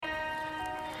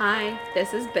Hi,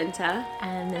 this is Binta,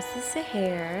 And this is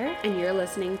Sahar. and you're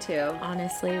listening to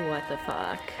Honestly, what the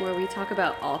fuck? where we talk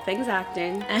about all things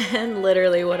acting. And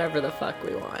literally whatever the fuck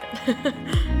we want.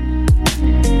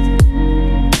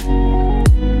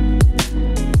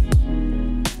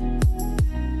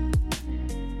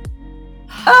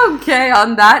 Okay,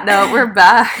 on that note, we're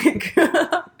back.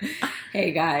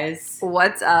 Hey guys.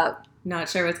 What's up? Not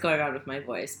sure what's going on with my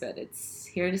voice, but it's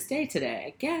here to stay today,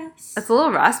 I guess. It's a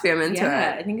little raspy. I'm into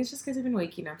I it. think it's just because I've been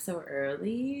waking up so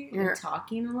early You're- and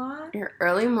talking a lot. Your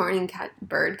early morning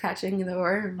bird catching the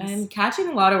worms. I'm catching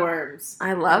a lot of worms.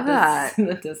 I love that.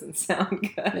 That doesn't sound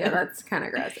good. Yeah, that's kind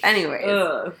of gross. Anyways,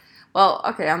 Ugh. well,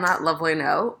 okay. On that lovely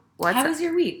note, How was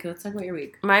your week? Let's talk about your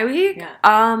week. my week?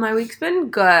 Yeah. My week's been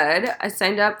good. I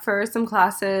signed up for some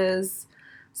classes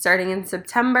starting in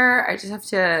September. I just have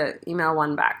to email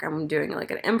one back. I'm doing like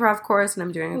an improv course and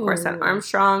I'm doing a course at Ooh.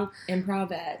 Armstrong.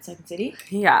 Improv at Second City?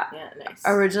 Yeah. Yeah, nice.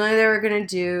 Originally they were gonna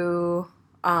do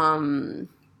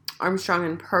Armstrong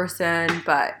in person,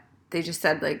 but they just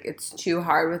said like it's too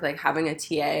hard with like having a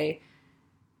TA,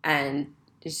 and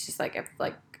it's just like if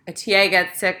like a TA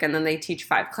gets sick and then they teach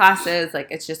 5 classes, like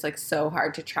it's just like so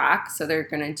hard to track. So they're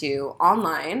gonna do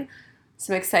online.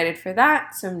 So I'm excited for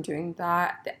that. So I'm doing that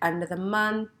at the end of the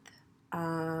month.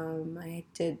 I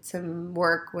did some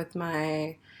work with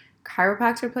my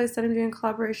chiropractor place that I'm doing a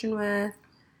collaboration with,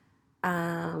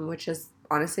 which has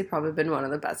honestly probably been one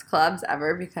of the best clubs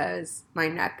ever because my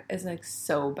neck is like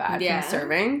so bad Yeah. from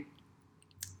serving.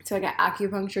 So I got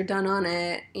acupuncture done on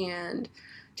it and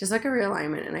just like a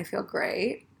realignment, and I feel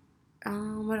great.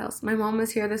 What else? My mom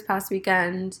was here this past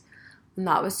weekend, and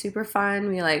that was super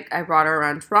fun. I brought her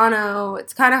around Toronto.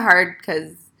 It's kind of hard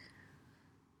because,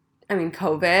 I mean,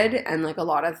 COVID and like a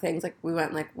lot of things, like we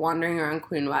went like wandering around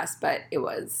Queen West, but it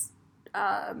was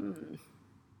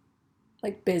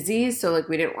like busy, so like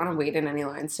we didn't want to wait in any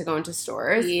lines to go into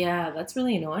stores. Yeah, that's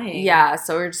really annoying. Yeah,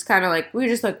 so we're just kind of like, we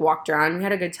just like walked around. We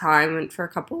had a good time, went for a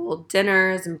couple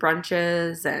dinners and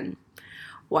brunches and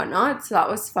whatnot. So that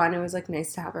was fun. It was like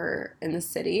nice to have her in the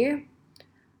city.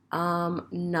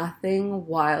 Nothing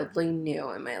wildly new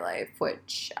in my life,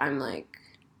 which I'm like,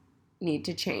 need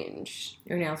to change.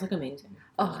 Your nails look amazing.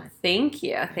 Oh, thank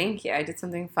you. Thank you. I did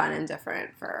something fun and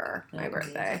different for my That's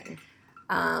birthday. amazing.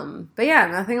 But yeah,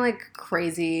 nothing like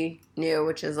crazy new,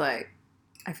 which is like,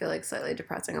 I feel like slightly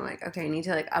depressing. I'm like, okay, I need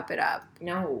to like up it up.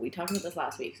 No, we talked about this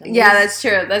last week. Yeah, that's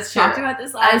true. That's true. Talked about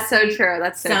this last That's so week. true.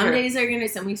 That's so Some true.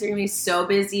 some weeks are gonna be so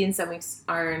busy, and some weeks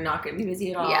are not gonna be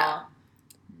busy at all. Yeah.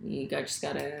 Just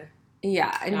gotta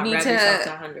Yeah, I not need rev yourself to to.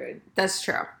 100. That's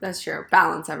true. That's true.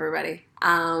 Balance, everybody.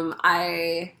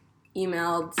 I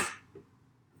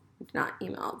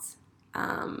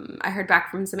heard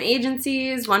back from some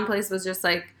agencies. One place was just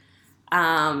like,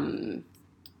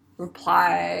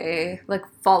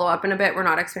 follow up in a bit. We're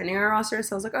not expanding our roster.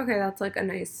 So I was like, okay, that's like a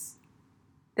nice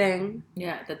thing.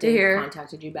 Yeah, that To they hear.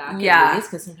 contacted you back. Yeah. At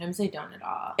least, because sometimes they don't at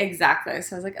all. Exactly.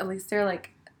 So I was like, at least they're like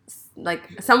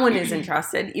someone is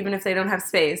interested, even if they don't have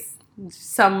space.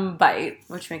 Some bite,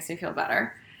 which makes me feel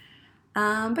better.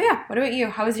 But yeah, what about you?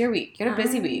 How was your week? You had a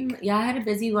busy week. Yeah, I had a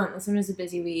busy one. This one was a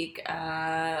busy week.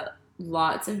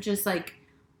 Lots of just like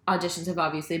auditions have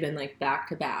obviously been like back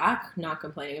to back. Not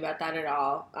complaining about that at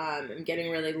all. I'm getting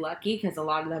really lucky because a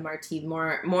lot of them are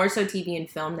more so TV and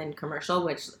film than commercial.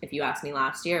 Which, if you asked me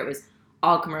last year, it was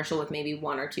all commercial with maybe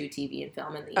 1 or 2 TV and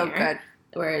film in the Oh, year. good.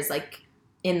 Whereas like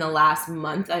in the last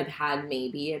month, I've had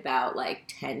maybe about like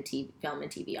 10 film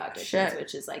and TV auditions, Shit.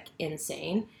 which is like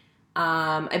insane.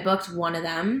 I booked one of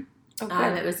them. Oh,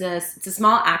 good. It's a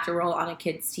small actor role on a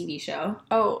kids TV show.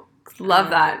 Oh, love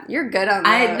that. You're good on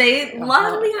that. They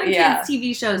love me on Yeah. kids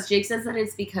TV shows. Jake says that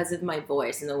it's because of my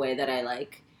voice and the way that I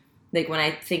like when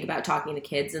I think about talking to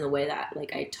kids and the way that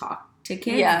like I talk to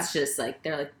kids. Yeah. It's just like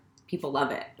they're like people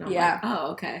love it. And I'm Yeah. like,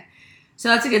 oh, okay. So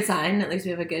that's a good sign. At least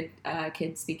we have a good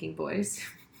kid speaking voice.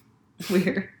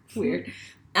 Weird.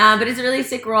 But it's a really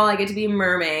sick role. I get to be a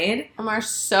mermaid. Are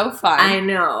so fun. I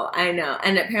know.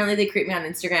 And apparently they create me on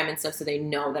Instagram and stuff, so they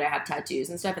know that I have tattoos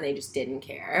and stuff, and they just didn't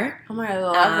care. Oh my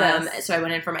God, I love this. So I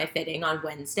went in for my fitting on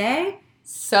Wednesday.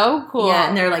 So cool. Yeah,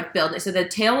 and they're like building. So the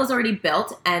tail was already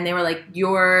built, and they were like,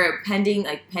 "You're pending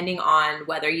on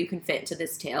whether you can fit into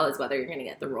this tail is whether you're going to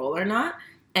get the role or not."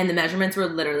 And the measurements were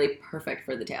literally perfect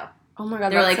for the tail. Oh my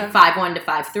God, They're that's like so- 5'1" to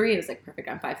 5'3". It was like perfect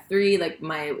on 5'3". Like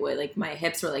my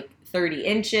hips were like 30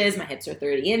 inches. My hips are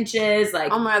 30 inches.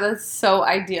 Like Oh my God, that's so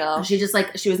ideal. she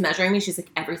was measuring me. She's like,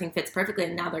 everything fits perfectly,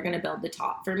 and now they're gonna build the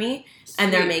top for me,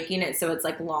 and they're Sweet. making it so it's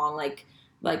like long, like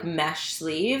like mesh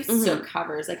sleeves, so it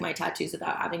covers like my tattoos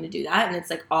without having to do that, and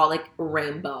it's like all like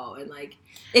rainbow and like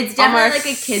it's definitely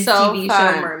like a kids TV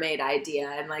show mermaid idea,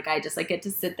 and like I just like get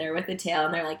to sit there with the tail,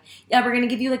 and they're like, yeah, we're gonna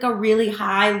give you like a really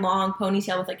high long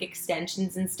ponytail with like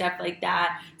extensions and stuff like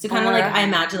that. So kind of like I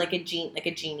imagine like a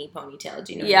genie ponytail.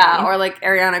 Do you know? Yeah, what I mean? or like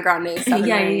Ariana Grande.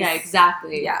 Yeah,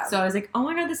 exactly. Yeah. So I was like, oh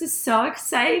my god, this is so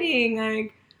exciting!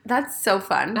 Like that's so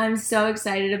fun. I'm so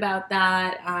excited about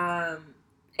that.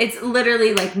 It's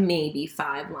literally like maybe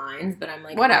 5 lines, but I'm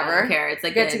like, whatever. I don't care. It's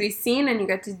like you get to be seen and you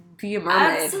get to be a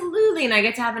mermaid. Absolutely, and I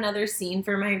get to have another scene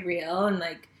for my reel and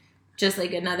like just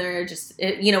like another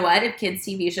you know what? If kids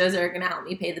TV shows are gonna help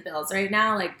me pay the bills right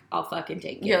now, like I'll fucking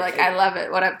take it. You're like, I love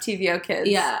it. What up, TVO Kids?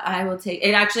 Yeah, I will take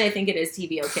it. Actually, I think it is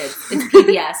TVO Kids. It's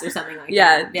PBS or something like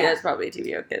that. Yeah, it's probably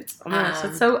TVO Kids. Oh my gosh,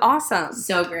 that's so awesome.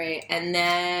 So great. And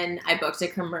then I booked a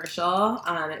commercial.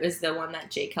 It was the one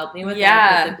that Jake helped me with.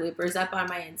 Yeah. I put the bloopers up on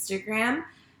my Instagram.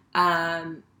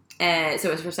 And so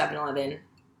it was for 7-Eleven.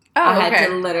 Oh, I had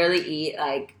to literally eat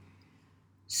like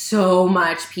so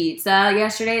much pizza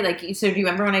yesterday. Like, so do you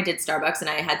remember when I did Starbucks and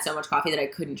I had so much coffee that I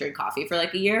couldn't drink coffee for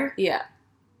like a year? Yeah.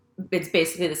 It's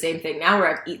basically the same thing now, where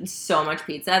I've eaten so much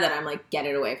pizza that I'm like, get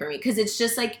it away from me. Because it's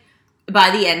just like,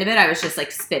 by the end of it, I was just like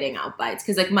spitting out bites.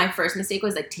 Because like my first mistake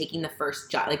was like taking the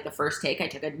first take. I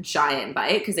took a giant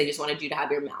bite because they just wanted you to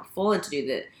have your mouth full and to do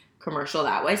the commercial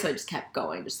that way. So I just kept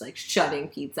going, just like shoving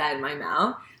pizza in my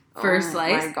mouth. First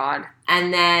slice. Oh my god.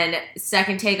 And then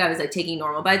second take, I was like taking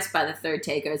normal bites. By the third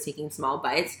take, I was taking small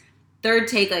bites. Third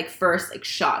take, like first like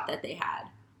shot that they had.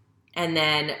 And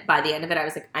then by the end of it, I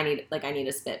was like, I need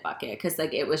a spit bucket. Because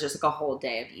like it was just like a whole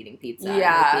day of eating pizza.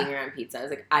 Yeah. And, like, being around pizza. I was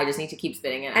like, I just need to keep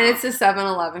spitting it out. And it's a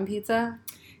 7-Eleven pizza?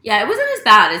 Yeah, it wasn't as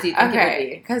bad as you think it would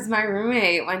be. Because my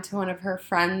roommate went to one of her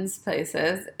friends'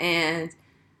 places and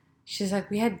she's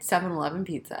like, we had 7-Eleven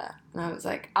pizza. And I was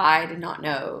like, I did not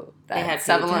know that they had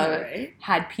 7-Eleven right?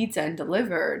 had pizza and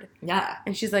delivered. Yeah.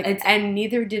 And she's like, and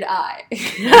neither did I.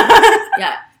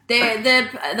 Yeah.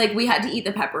 Like we had to eat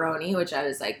the pepperoni, which I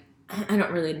was like, I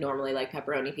don't really normally like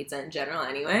pepperoni pizza in general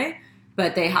anyway.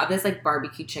 But they have this like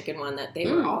barbecue chicken one that they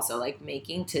were also like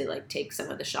making to like take some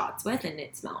of the shots with, and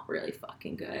it smelled really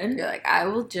fucking good. You're like, I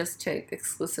will just take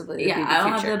exclusively the BBQ I'll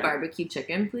have chicken. the barbecue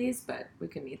chicken, please, but we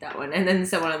can eat that one. And then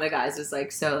so one of the guys was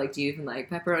like, so like, do you even like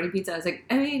pepperoni pizza? I was like,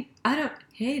 I mean, I don't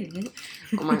hate it.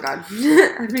 Oh my god.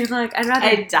 I mean, like, I'd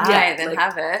rather die than like,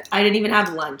 have it. I didn't even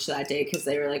have lunch that day because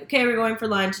they were like, okay, we're going for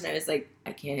lunch, and I was like,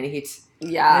 I can't eat.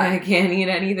 Yeah. I can't eat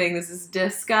anything. This is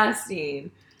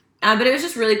disgusting. But it was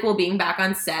just really cool being back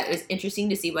on set. It was interesting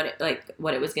to see what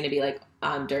it was going to be like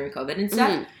during COVID and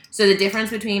stuff. Mm-hmm. So the difference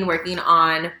between working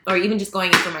on, or even just going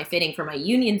in for my fitting for my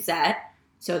union set,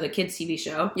 so the kids TV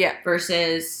show,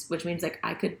 versus, which means like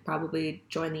I could probably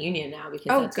join the union now because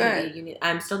that's going to be a union.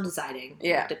 I'm still deciding,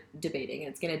 debating.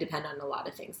 It's going to depend on a lot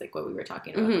of things, like what we were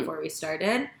talking about before we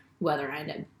started, whether I end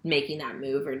up making that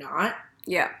move or not.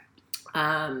 Yeah.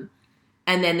 And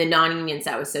then the non-union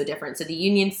set was so different. So the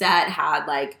union set had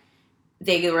like,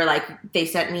 they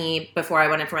sent me, before I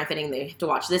went in for my fitting, they have to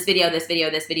watch this video,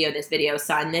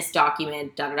 sign this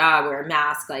document, wear a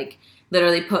mask, like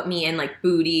literally put me in like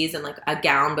booties and like a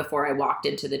gown before I walked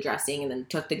into the dressing, and then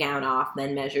took the gown off,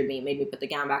 then measured me, made me put the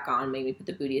gown back on, made me put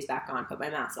the booties back on, put my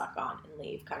mask back on, and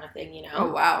leave kind of thing, you know?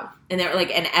 Oh, wow. And they're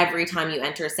like, and every time you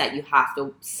enter a set, you have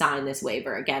to sign this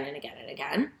waiver again and again and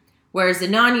again. Whereas the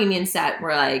non-union set,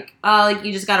 we're like, oh, like,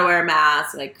 you just got to wear a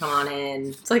mask. Like, come on in.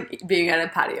 It's like being at a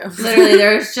patio. Literally,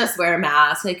 there's just wear a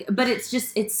mask. Like, but it's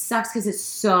just, it sucks because it's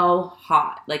so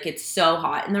hot. Like, it's so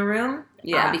hot in the room.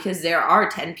 Yeah. Because there are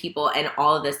 10 people and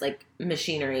all of this, like,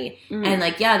 machinery. Mm-hmm. And,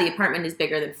 like, yeah, the apartment is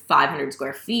bigger than 500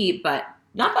 square feet, but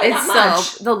not by that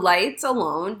much. The lights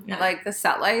alone, like, the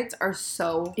set lights are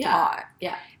so hot.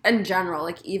 Yeah. In general,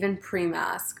 like, even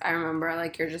pre-mask, I remember,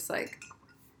 like, you're just like,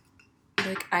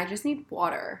 I just need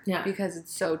water. Yeah. Because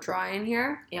it's so dry in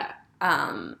here. Yeah.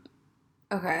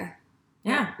 Okay.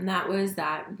 Yeah. And that was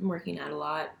that. I'm working out a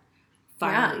lot.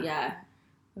 Finally, yeah.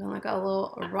 I'm like a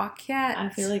little rocket. I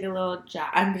feel like a little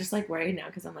I'm just like worried now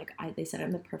because I'm like, they said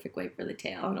I'm the perfect weight for the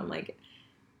tail. And I'm like,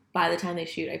 by the time they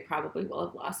shoot, I probably will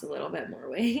have lost a little bit more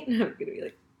weight. And I'm going to be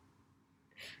like,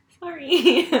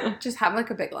 sorry. Just have like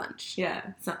a big lunch. Yeah.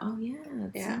 So, Smart.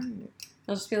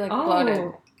 I'll just be like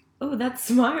bloated. Oh, that's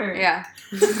smart. Yeah.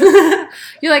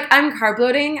 You're like, I'm carb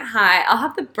loading. Hi, I'll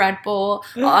have the bread bowl.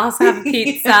 I'll also have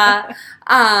pizza.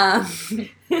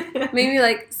 Maybe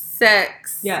like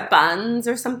 6 buns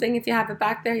or something if you have it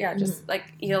back there. Yeah, just like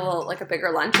eat a little, like a bigger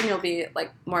lunch, and you'll be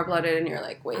like more bloated in your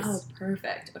like waist. Oh,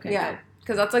 perfect. Okay. Yeah,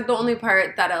 because that's like the only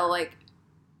part that'll like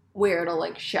where it'll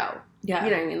like show. Yeah. You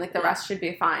know what I mean? Like the rest should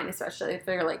be fine, especially if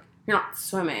they're like You're not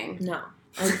swimming. No.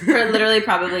 We're literally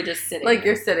probably just sitting. Like,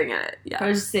 you're sitting in it. Yeah. I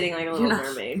was just sitting like a little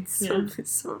mermaid.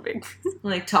 Swimming.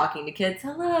 Like, talking to kids.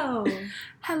 Hello.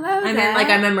 Hello I meant, like,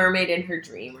 I'm a mermaid in her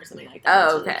dream or something like that.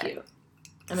 Oh, okay. Really cute.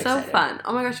 I'm so excited. fun.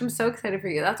 Oh, my gosh. I'm so excited for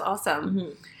you. That's awesome. Mm-hmm.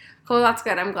 Cool. That's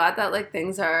good. I'm glad that, like,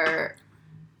 things are,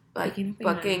 like,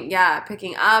 booking. Yeah,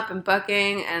 picking up and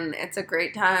booking. And it's a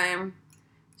great time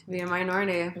to be a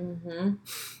minority. Mm-hmm.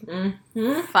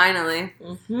 Mm-hmm. Finally.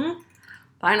 Mm-hmm.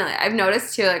 Finally. I've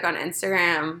noticed, too, like, on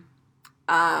Instagram,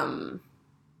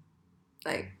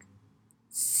 like,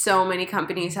 so many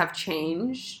companies have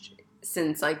changed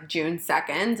since, like, June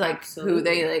 2nd. Like, Absolutely. who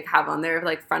they, like, have on their,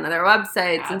 like, front of their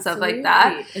websites and stuff like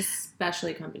that.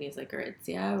 Especially companies like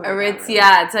Aritzia.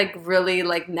 Aritzia, it's, like, really,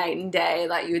 like, night and day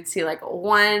that you would see, like,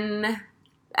 one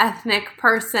ethnic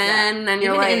person, and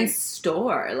you're even like, in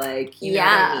store, like, you know what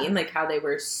I mean, like how they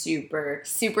were super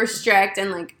strict,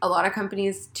 and like a lot of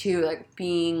companies too, like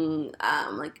being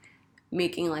like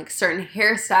making like certain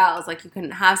hairstyles, like you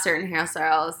couldn't have certain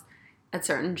hairstyles at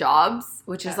certain jobs,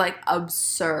 which is like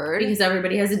absurd because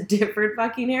everybody has a different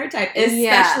fucking hair type,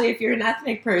 especially if you're an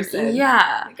ethnic person.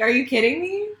 Like, are you kidding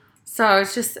me? So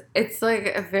it's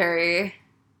like a very,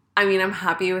 I mean, I'm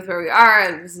happy with where we are.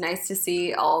 It was nice to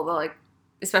see all the, like,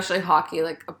 especially hockey,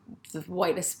 like the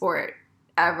whitest sport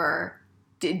ever,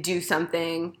 did do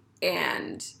something,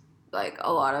 and like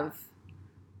a lot of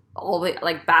all the,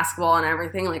 like, basketball and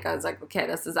everything. Like, I was like, okay,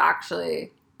 this is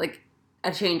actually like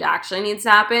a change actually needs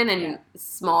to happen, and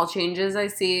small changes I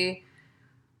see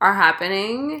are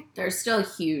happening. There's still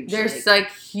huge. There's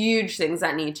like huge things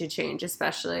that need to change,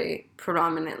 especially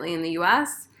predominantly in the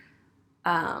U.S.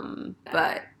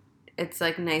 But it's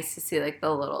like nice to see like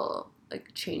the little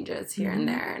like changes here and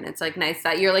there, and it's like nice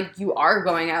that you're like you are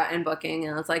going out and booking,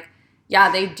 and it's like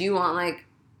they do want like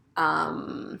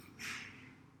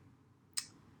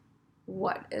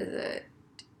what is it,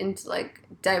 into like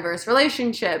diverse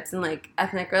relationships and like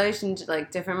ethnic relationships,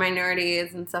 like different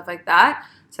minorities and stuff like that.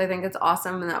 So I think it's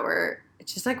awesome that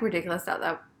it's just like ridiculous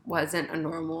that wasn't a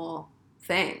normal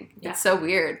thing. It's so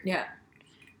weird.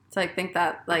 So I think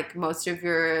that like most of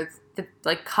the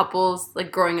like couples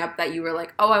like growing up that you were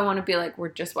like, oh, I want to be like, we're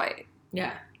just white.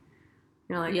 You're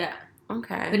like,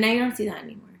 okay. But now you don't see that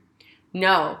anymore.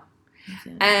 No.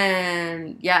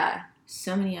 And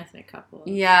so many ethnic couples.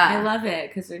 I love it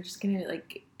because they're just gonna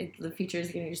like the future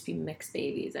is gonna just be mixed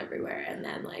babies everywhere, and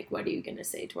then like what are you gonna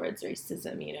say towards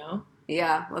racism? You know?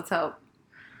 Let's hope.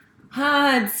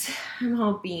 I'm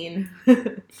hoping.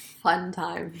 Fun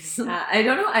times. I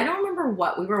don't know. I don't remember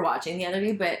what we were watching the other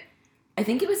day, but I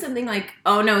think it was something like,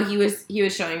 oh no, he was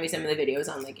showing me some of the videos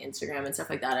on like Instagram and stuff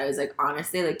like that. I was like,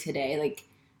 honestly, like today, like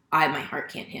my heart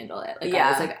can't handle it. Like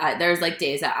I was like, there's like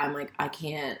days that I'm like, I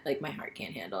can't, like my heart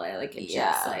can't handle it. Like it's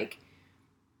just like,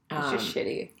 it's just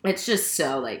shitty. It's just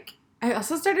so like. I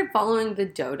also started following the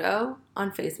Dodo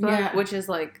on Facebook, which is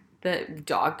like the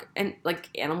dog and like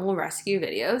animal rescue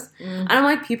videos, and I'm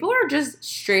like, people are just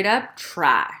straight up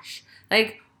trash.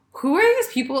 Like, who are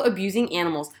these people abusing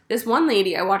animals? This one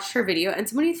lady, I watched her video, and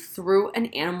somebody threw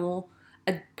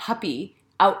a puppy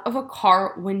out of a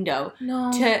car window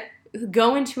to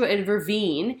go into a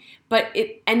ravine, but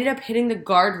it ended up hitting the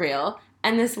guardrail,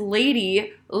 and this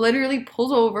lady literally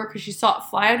pulled over because she saw it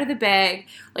fly out of the bag,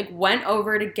 like went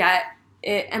over to get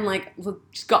it, and like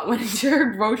just went into her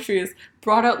groceries,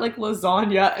 brought out like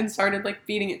lasagna, and started like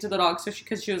feeding it to the dog. So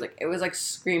because she was like, it was like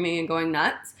screaming and going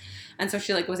nuts, and so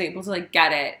she like was able to like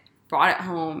get it, brought it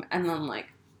home, and then like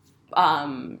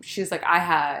she's like, I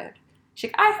had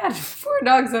 4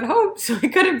 dogs at home, so I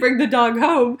couldn't bring the dog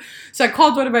home. So I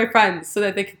called one of my friends so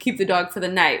that they could keep the dog for the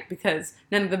night because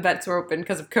none of the vets were open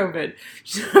because of COVID.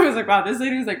 So I was like, wow, this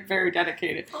lady was like very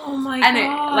dedicated. Oh my god!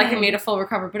 And it made a full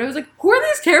recovery. But I was like, who are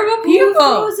these terrible people?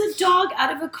 Who throws a dog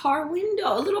out of a car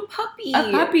window? A little puppy.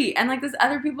 A puppy, and like this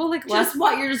other people like just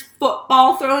what? You're just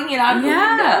football throwing it out of the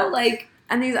window, like.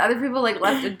 And these other people like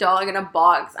left a dog in a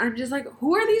box, and I'm just like,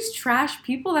 who are these trash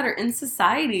people that are in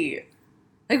society?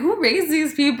 Like, who raised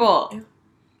these people?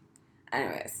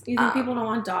 Anyways. You think people don't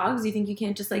want dogs? You think you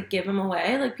can't just, like, give them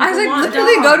away? Like, people I was like, want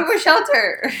literally dogs. go to a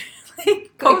shelter.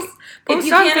 Like, post if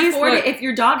you on can't Facebook. afford it, if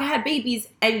your dog had babies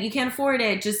and you can't afford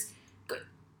it, just,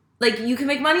 like, you can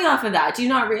make money off of that. Do you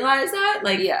not realize that?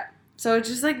 Like, So it's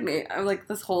just, like, like,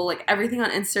 this whole, like, everything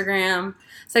on Instagram.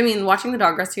 So, I mean, watching the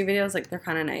dog rescue videos, like, they're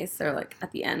kind of nice. They're, like,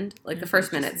 at the end. Like, the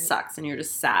first minute sucks and you're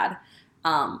just sad.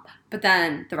 But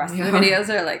then the rest of the videos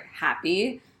are, like,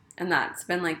 happy, and that's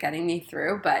been, like, getting me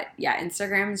through. But,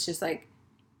 Instagram is just, like,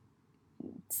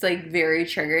 it's, like, very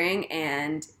triggering,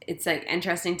 and it's, like,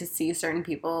 interesting to see certain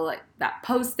people, like, that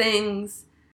post things.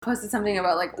 Posted something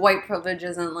about, like, white privilege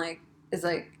isn't, like, is,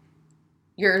 like,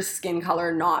 your skin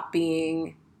color not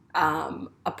being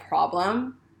a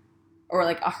problem or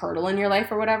like a hurdle in your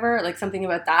life or whatever, like something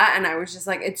about that. And I was just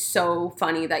like, it's so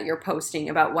funny that you're posting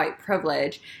about white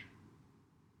privilege,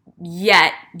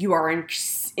 yet you are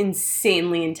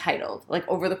insanely entitled. Like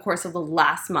over the course of the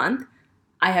last month,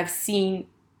 I have seen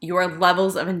your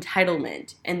levels of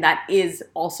entitlement, and that is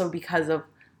also because of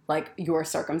like your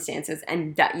circumstances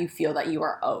and that you feel that you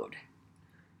are owed.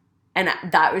 And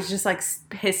that was just like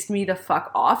pissed me the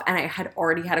fuck off. And I had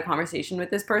already had a conversation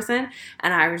with this person,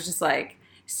 and I was just like,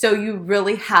 so you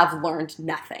really have learned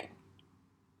nothing.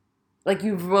 Like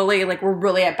you really, like we're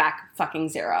really at back fucking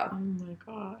zero. Oh my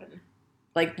God.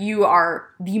 Like you are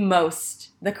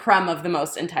the creme of the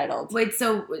most entitled. Wait,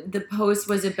 so the post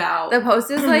was about... The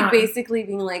post is like basically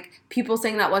being like people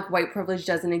saying that like white privilege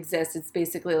doesn't exist. It's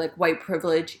basically like white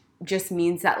privilege just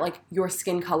means that like your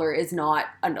skin color is not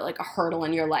under like a hurdle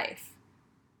in your life.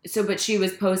 So, but she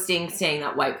was posting saying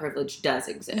that white privilege does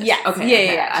exist. Yeah.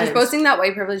 Okay. Yeah. She's posting that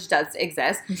white privilege does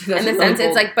exist. In the sense,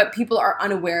 it's like, but people are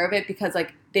unaware of it because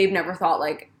like they've never thought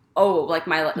like, oh, like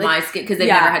my skin, because they've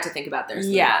never had to think about their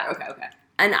skin. Yeah. Okay.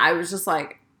 And I was just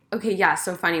like, okay, yeah,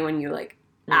 so funny when you like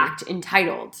act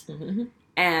entitled. Mm-hmm.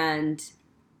 And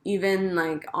even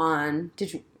like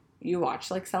did you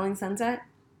watch like Selling Sunset?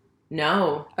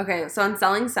 No. Okay, so on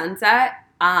Selling Sunset,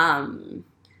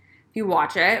 if you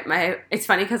watch it, it's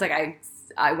funny because like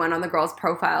I went on the girl's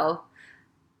profile.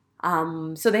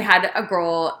 So they had a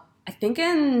girl, I think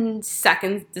in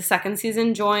the second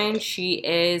season joined. She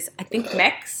is, I think,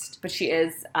 mixed, but she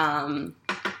is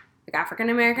like African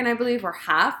American, I believe, or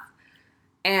half.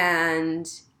 And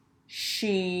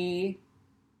she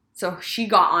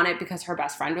got on it because her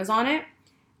best friend was on it,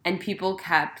 and people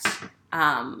kept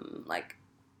like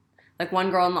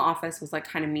one girl in the office was like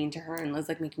kind of mean to her and was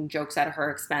like making jokes at her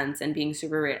expense and being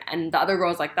super rude. And the other girl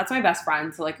was like, that's my best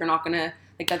friend, so like you're not gonna,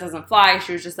 like, that doesn't fly.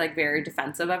 She was just like very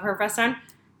defensive of her best friend.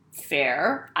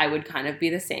 Fair. I would kind of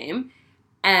be the same.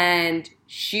 And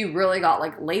she really got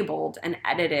like labeled and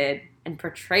edited and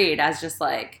portrayed as just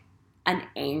like an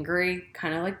angry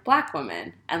kind of like black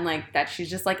woman, and like that she's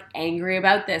just like angry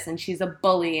about this and she's a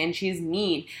bully and she's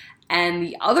mean. And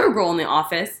the other girl in the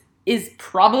office is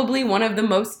probably one of the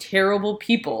most terrible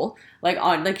people, like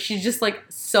on, like she's just like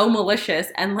so malicious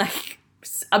and like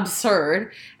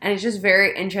absurd. And it's just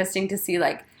very interesting to see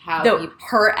like how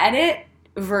her edit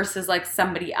versus like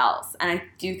somebody else. And I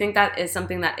do think that is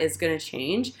something that is going to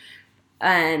change.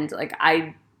 And like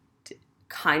I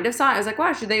kind of saw it, I was like,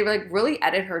 wow, should they like really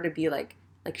edit her to be like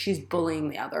she's bullying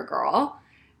the other girl?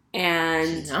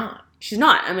 And she's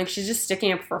not. I mean, she's just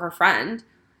sticking up for her friend.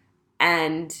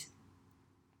 And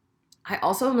I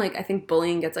also am like, I think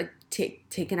bullying gets like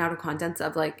taken out of context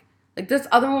of like this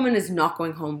other woman is not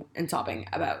going home and sobbing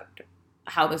about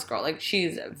how this girl, like,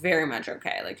 she's very much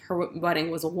okay. Like, her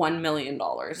wedding was $1 million.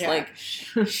 Yeah. Like,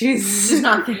 she's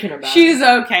not thinking about she's it.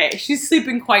 Okay. She's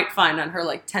sleeping quite fine on her,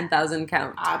 like, 10,000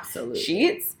 count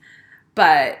sheets.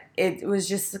 But it was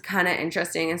just kind of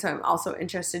interesting. And so I'm also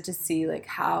interested to see, like,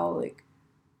 how, like,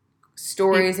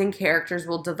 stories and characters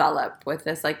will develop with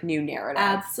this, like, new narrative.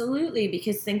 Absolutely.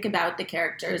 Because think about the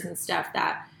characters and stuff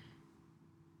that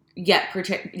get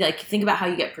portrayed, like, think about how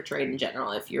you get portrayed in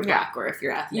general if you're black or if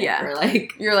you're ethnic or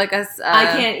like you're like a I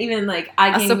can't even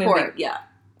support.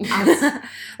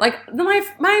 Like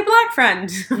my black friend.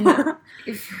 Yeah.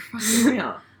 If you're fucking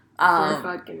real. If you're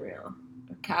fucking real.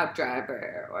 A cab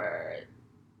driver or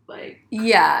like or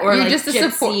you're like just a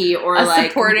gypsy or a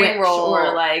like supporting witch role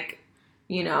or like,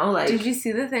 you know, like, did you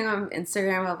see the thing on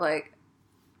Instagram of like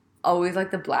always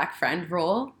like the black friend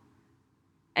role?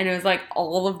 And it was, like,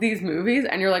 all of these movies,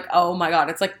 and you're like, oh, my God,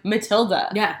 it's, like, Matilda.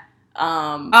 Yeah.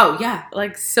 Oh, yeah.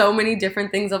 Like, so many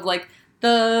different things of, like,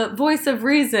 the voice of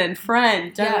reason,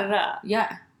 friend, da-da-da.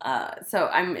 Yeah. So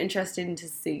I'm interested to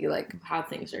see, like, how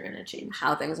things are going to change.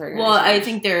 Well, I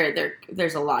think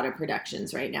there's a lot of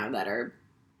productions right now that are,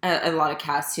 a lot of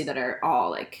casts, too, that are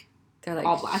all, like, they're, like,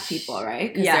 all black people,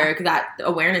 right? Because that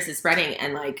awareness is spreading,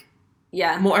 and, like,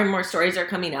 more and more stories are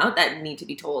coming out that need to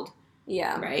be told.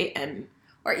 Yeah. Right? And...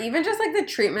 or even just, like, the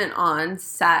treatment on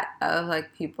set of,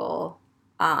 like, people,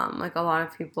 like, a lot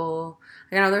of people,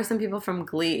 like, I know there's some people from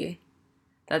Glee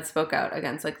that spoke out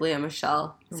against, like, Lea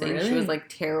Michele, saying she was, like,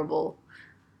 terrible.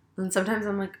 And sometimes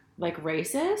I'm like... like,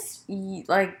 racist?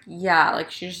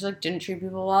 Like, she just, like, didn't treat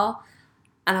people well.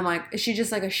 And I'm like, is she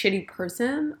just, like, a shitty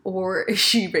person, or is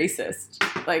she racist?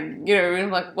 Like, you know what I mean?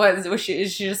 Like, is she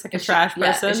just, like, a trash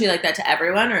person? Is she like that to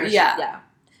everyone, or is she...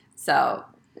 So...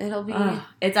 it'll be...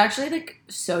 it's actually, like,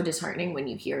 so disheartening when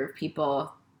you hear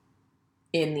people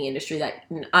in the industry that,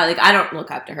 like, I don't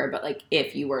look up to her, but, like,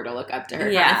 if you were to look up to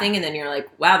her kind of thing, and then you're like,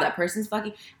 wow, that person's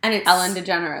fucking, and it's Ellen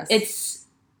DeGeneres. It's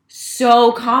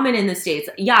so common in the States.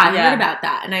 Yeah, I heard about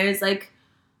that, and I was like,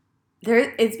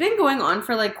 it's been going on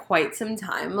for, like, quite some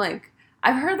time. Like,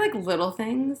 I've heard, like, little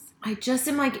things. I just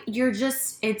am like,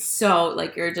 it's so,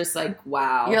 like, you're just like,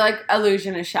 wow. Your, like,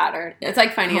 illusion is shattered. It's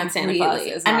like finding out Santa Claus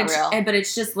is not real. But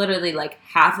it's just literally, like,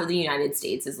 half of the United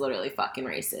States is literally fucking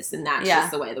racist, and that's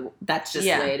just the way, the way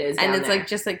it is and it's, there. like,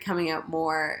 just, like, coming out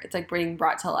more, it's, like, being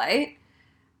brought to light.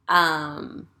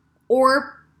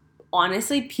 Or,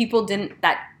 honestly, people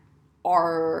that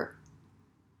are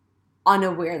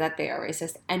unaware that they are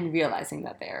racist and realizing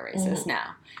that they are racist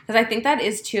now. Because I think that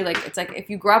is too, like, it's like if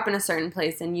you grew up in a certain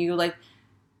place and you like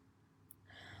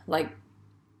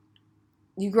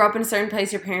you grew up in a certain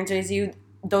place, your parents raised you,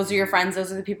 those are your friends,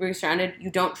 those are the people you're surrounded,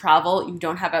 you don't travel, you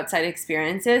don't have outside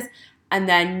experiences, and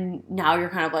then now you're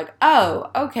kind of like, oh,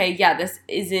 okay, yeah, this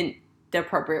isn't the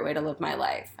appropriate way to live my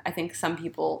life. I think some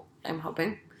people, I'm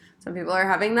hoping, some people are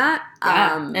having that.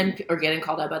 And or getting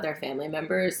called out by their family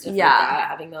members. Stuff like that,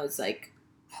 having those, like,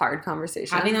 hard conversations.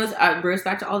 Having those,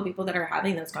 respect to all the people that are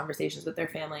having those conversations with their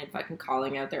family and fucking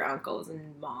calling out their uncles and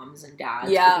moms and dads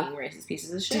for being racist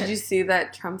pieces of shit. Did you see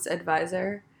that Trump's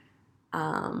advisor,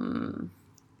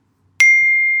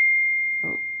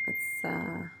 it's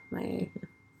my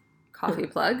coffee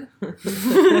plug.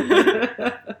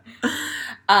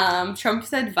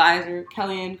 Trump's advisor,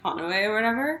 Kellyanne Conway or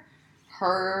whatever,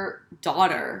 her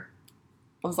daughter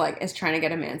is trying to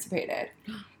get emancipated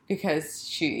because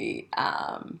she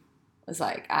was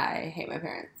like, I hate my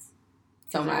parents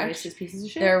so much. Racist pieces of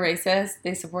shit. They're racist.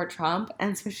 They support Trump.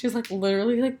 And so she's like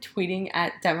literally like tweeting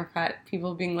at Democrat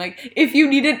people being like, if you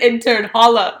need an intern,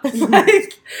 holla.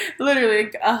 Like literally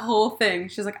like, a whole thing.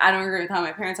 She's like, I don't agree with how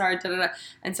my parents are. Da, da, da.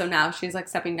 And so now she's like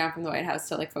stepping down from the White House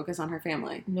to like focus on her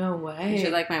family. No way. And she's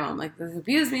like, my mom like this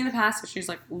abused me in the past. So she's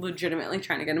like legitimately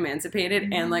trying to get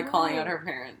emancipated and like calling out her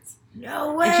parents.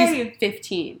 No way. And she's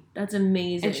 15. That's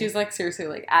amazing. And she's like, seriously,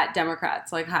 like, at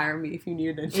Democrats, like, hire me if you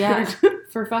need an intern. Yeah.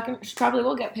 For fucking, she probably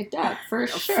will get picked up. For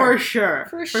sure.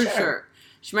 For sure.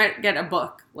 She might get a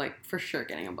book. Like, for sure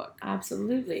getting a book.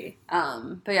 Absolutely.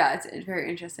 But yeah, it's very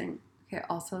interesting. Okay,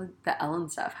 also, the Ellen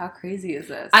stuff. How crazy is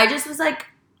this? I just was like,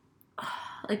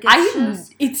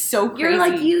 it's so crazy. You're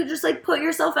like, you just like put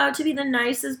yourself out to be the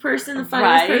nicest person, the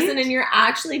funniest person, and you're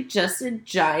actually just a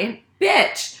giant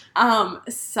bitch.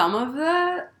 Some of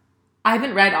the... I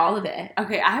haven't read all of it.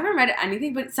 Okay, I haven't read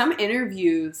anything, but some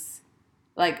interviews,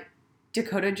 like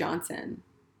Dakota Johnson.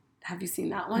 Have you seen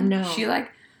that one? No. She like,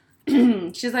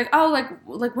 she's like, oh,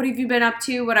 like what have you been up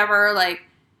to? Whatever, like,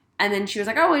 and then she was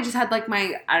like, oh, I just had like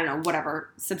my, I don't know, whatever,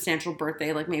 substantial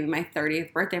birthday, like maybe my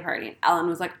 30th birthday party. And Ellen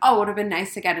was like, oh, it would have been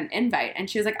nice to get an invite. And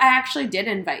she was like, I actually did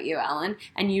invite you, Ellen,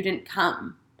 and you didn't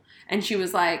come. And she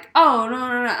was like, oh, no.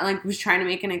 And, like, was trying to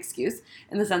make an excuse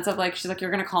in the sense of, like, she's like,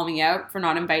 you're going to call me out for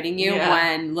not inviting you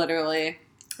when literally...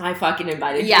 I fucking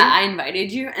invited you. Yeah, I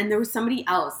invited you. And there was somebody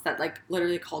else that, like,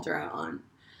 literally called her out on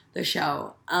the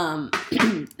show. Now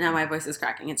my voice is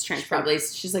cracking. It's transferred.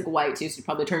 She's, like, white, too, so she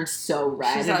probably turned so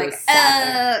red. She's like,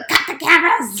 cut the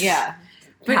cameras! Yeah.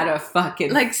 But had a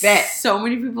fucking like fit. So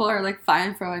many people are, like,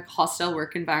 fighting for, like, hostile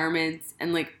work environments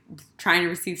and, like, trying to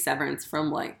receive severance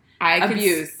from, like,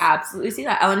 abuse. Could absolutely see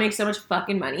that. Ellen makes so much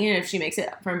fucking money, and if she makes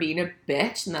it from being a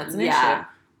bitch, then that's an issue.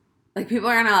 Like, people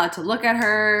are not allowed to look at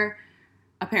her.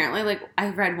 Apparently, like, I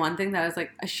read one thing that was, like,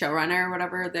 a showrunner or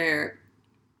whatever,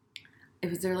 it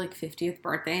was their, like, 50th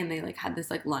birthday, and they, like, had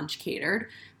this, like, lunch catered,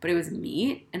 but it was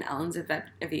meat, and Ellen's a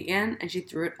vegan, and she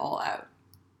threw it all out.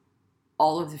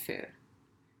 All of the food.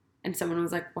 And someone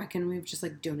was like, why can't we have just,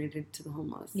 like, donated to the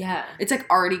homeless? Yeah. It's, like,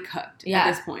 already cooked at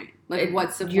this point. Like,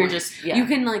 what's the point? You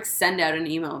can, like, send out an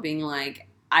email being like,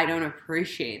 I don't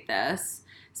appreciate this,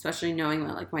 especially knowing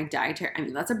that, like, my dietary... I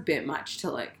mean, that's a bit much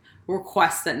to, like,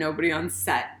 request that nobody on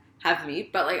set have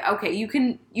meat. But, like, okay, you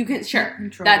can sure.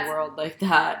 Control the world like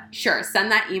that. Sure,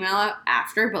 send that email out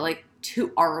after, but, like,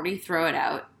 to already throw it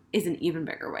out is an even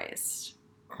bigger waste.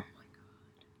 Oh, my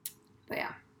God. But,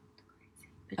 yeah.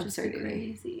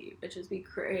 Bitches be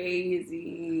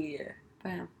crazy. But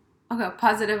yeah. Okay,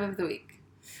 positive of the week.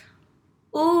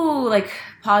 Ooh, like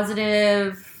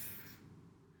positive.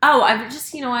 Oh, I've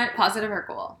just, you know what? Positive or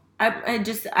cool?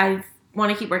 I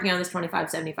want to keep working on this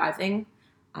 25-75 thing.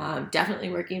 Definitely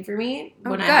working for me.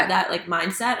 When I good. have that like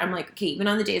mindset, I'm like, okay, even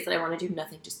on the days that I want to do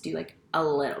nothing, just do like a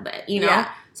little bit, you know?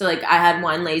 Yeah. So like I had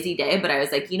one lazy day, but I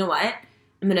was like, you know what?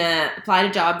 I'm going to apply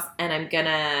to jobs and I'm going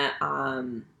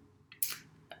to,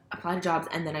 apply to jobs,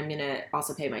 and then I'm going to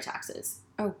also pay my taxes.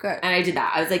 Oh, good. And I did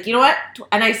that. I was like, you know what?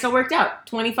 And I still worked out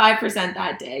 25%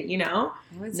 that day, you know?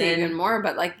 I would say even more,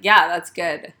 but like, yeah, that's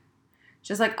good.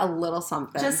 Just like a little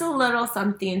something. Just a little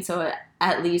something, so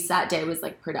at least that day was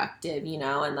like productive, you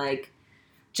know? And like,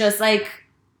 just like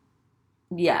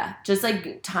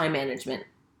time management.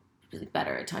 Really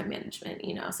better at time management,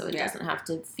 you know? So it doesn't have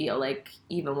to feel like,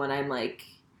 even when I'm like,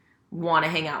 want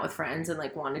to hang out with friends and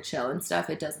like want to chill and stuff,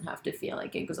 it doesn't have to feel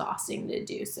like exhausting to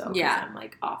do so. Yeah. I'm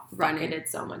like, oh, fuck, I did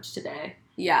so much today.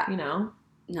 Yeah. You know?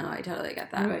 No, I totally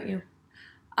get that. What about you?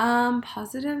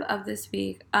 Positive of this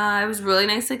week. It was really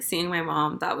nice like seeing my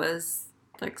mom. That was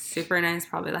like super nice.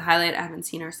 Probably the highlight. I haven't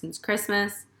seen her since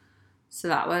Christmas. So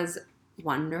that was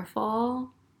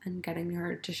wonderful. And getting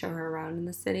her to show her around in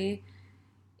the city.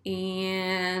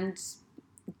 And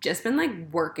just been like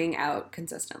working out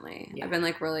consistently. Yeah. I've been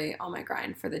like really on my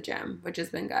grind for the gym, which has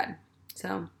been good.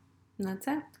 So that's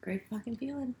it. It's a great fucking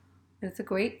feeling. It's a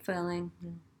great feeling.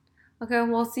 Okay,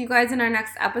 we'll see you guys in our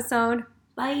next episode.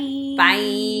 Bye.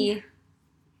 Bye.